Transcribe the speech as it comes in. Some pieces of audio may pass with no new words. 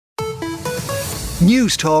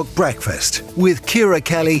Newstalk Breakfast with Ciara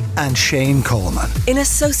Kelly and Shane Coleman. In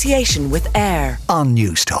association with AIR On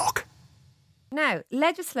Newstalk. Now,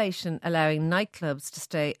 legislation allowing nightclubs to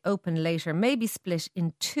stay open later may be split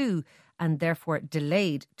in two and therefore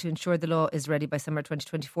delayed to ensure the law is ready by summer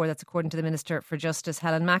 2024. That's according to the Minister for Justice,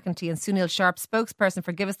 Helen McEntee. And Sunil Sharpe, spokesperson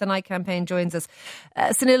for Give Us the Night campaign, joins us.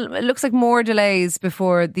 Sunil, it looks like more delays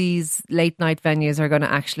before these late night venues are going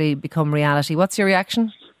to actually become reality. What's your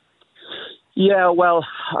reaction? Yeah, well,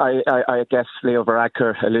 I guess Leo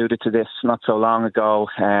Varadkar alluded to this not so long ago.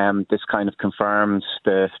 This kind of confirms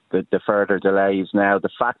the further delays. Now, the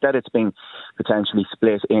fact that it's been potentially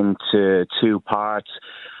split into two parts,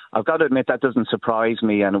 I've got to admit that doesn't surprise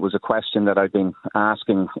me, and it was a question that I've been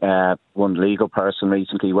asking one legal person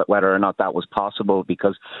recently, whether or not that was possible,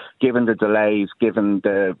 because given the delays, given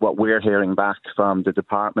what we're hearing back from the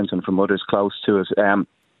department and from others close to us,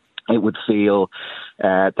 it would feel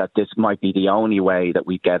that this might be the only way that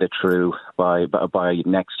we get it through by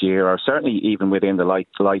next year, or certainly even within the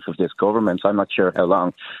life of this government. I'm not sure how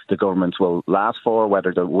long the government will last for,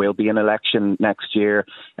 whether there will be an election next year.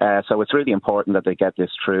 So it's really important that they get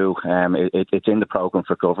this through. It's in the programme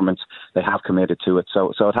for government. They have committed to it,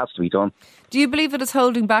 so it has to be done. Do you believe that it's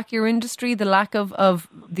holding back your industry, the lack of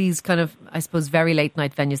these kind of, I suppose, very late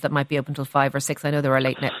night venues that might be open till 5 or 6? I know there are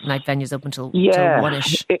late night venues open till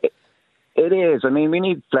 1ish. It is. I mean, we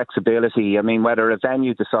need flexibility. I mean, whether a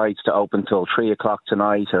venue decides to open till 3 o'clock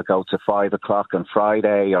tonight or go to 5 o'clock on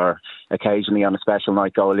Friday, or occasionally on a special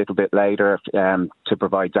night go a little bit later to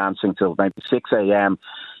provide dancing till maybe 6 a.m.,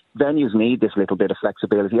 venues need this little bit of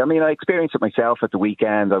flexibility. I mean, I experienced it myself at the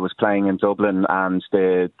weekend. I was playing in Dublin, and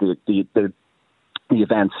the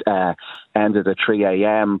event ended at 3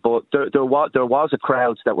 a.m. But there was a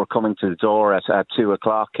crowd that were coming to the door at 2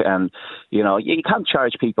 o'clock, and you can't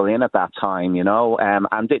charge people in at that time,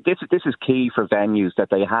 and this is key for venues, that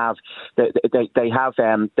they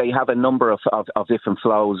have a number of different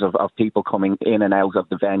flows of people coming in and out of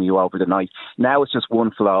the venue over the night. Now it's just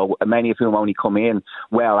one flow, many of whom only come in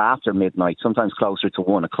well after midnight, sometimes closer to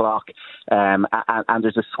 1 o'clock, and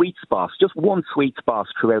there's a sweet spot, just one sweet spot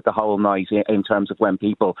throughout the whole night in terms of when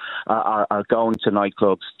people are going to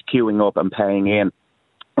nightclubs, queuing up and paying in.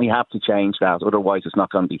 We have to change that, otherwise it's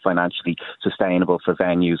not going to be financially sustainable for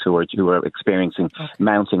venues who are experiencing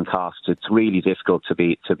mounting costs. It's really difficult to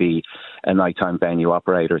be a nighttime venue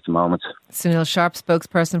operator at the moment. Sunil Sharpe,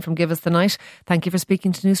 spokesperson from Give Us the Night. Thank you for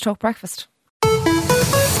speaking to Newstalk Breakfast.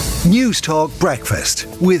 Newstalk Breakfast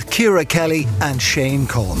with Ciara Kelly and Shane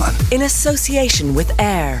Coleman. in association with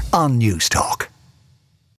AIR On Newstalk.